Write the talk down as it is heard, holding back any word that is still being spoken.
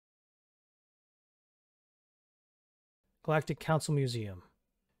Galactic Council Museum.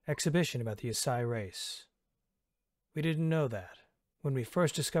 Exhibition about the Asai race. We didn't know that. When we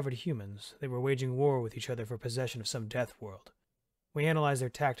first discovered humans, they were waging war with each other for possession of some death world. We analyzed their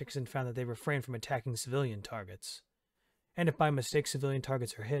tactics and found that they refrained from attacking civilian targets. And if by mistake civilian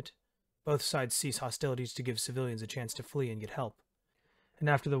targets are hit, both sides cease hostilities to give civilians a chance to flee and get help. And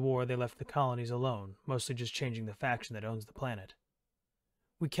after the war, they left the colonies alone, mostly just changing the faction that owns the planet.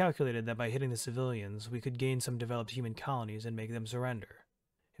 We calculated that by hitting the civilians, we could gain some developed human colonies and make them surrender.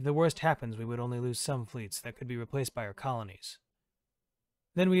 If the worst happens, we would only lose some fleets that could be replaced by our colonies.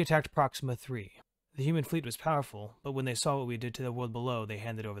 Then we attacked Proxima 3. The human fleet was powerful, but when they saw what we did to the world below, they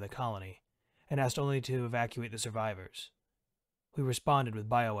handed over the colony, and asked only to evacuate the survivors. We responded with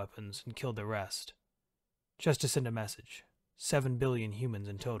bioweapons and killed the rest. Just to send a message. 7 billion humans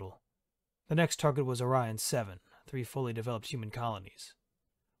in total. The next target was Orion 7, 3 fully developed human colonies.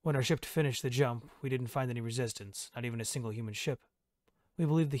 When our ship finished the jump, we didn't find any resistance, not even a single human ship. We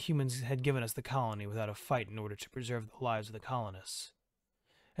believed the humans had given us the colony without a fight in order to preserve the lives of the colonists.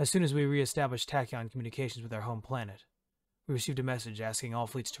 As soon as we re-established tachyon communications with our home planet, we received a message asking all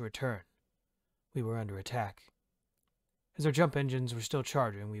fleets to return. We were under attack. As our jump engines were still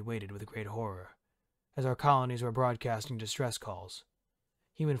charging, we waited with great horror. As our colonies were broadcasting distress calls,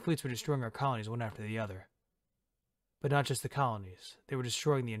 human fleets were destroying our colonies one after the other. But not just the colonies, they were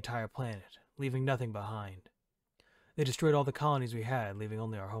destroying the entire planet, leaving nothing behind. They destroyed all the colonies we had, leaving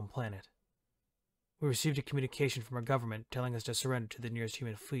only our home planet. We received a communication from our government telling us to surrender to the nearest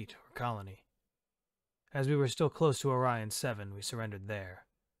human fleet or colony. As we were still close to Orion 7, we surrendered there.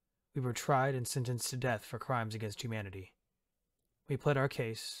 We were tried and sentenced to death for crimes against humanity. We pled our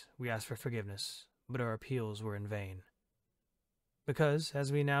case, we asked for forgiveness, but our appeals were in vain. Because,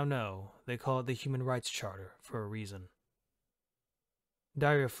 as we now know, they call it the Human Rights Charter for a reason.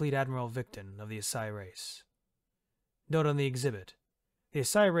 Diary of Fleet Admiral Victon of the Asai race. Note on the exhibit. The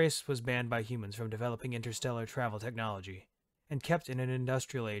Asai race was banned by humans from developing interstellar travel technology, and kept in an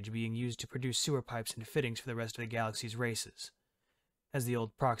industrial age being used to produce sewer pipes and fittings for the rest of the galaxy's races, as the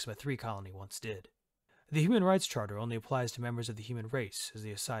old Proxima 3 colony once did. The Human Rights Charter only applies to members of the human race, as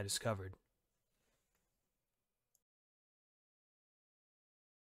the Asai discovered.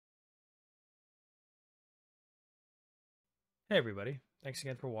 Hey everybody, thanks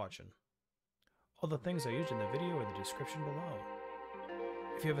again for watching. All the things I used in the video are in the description below.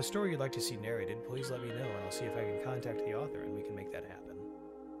 If you have a story you'd like to see narrated, please let me know and I'll see if I can contact the author and we can make that happen.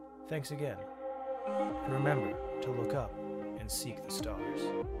 Thanks again. And remember to look up and seek the stars.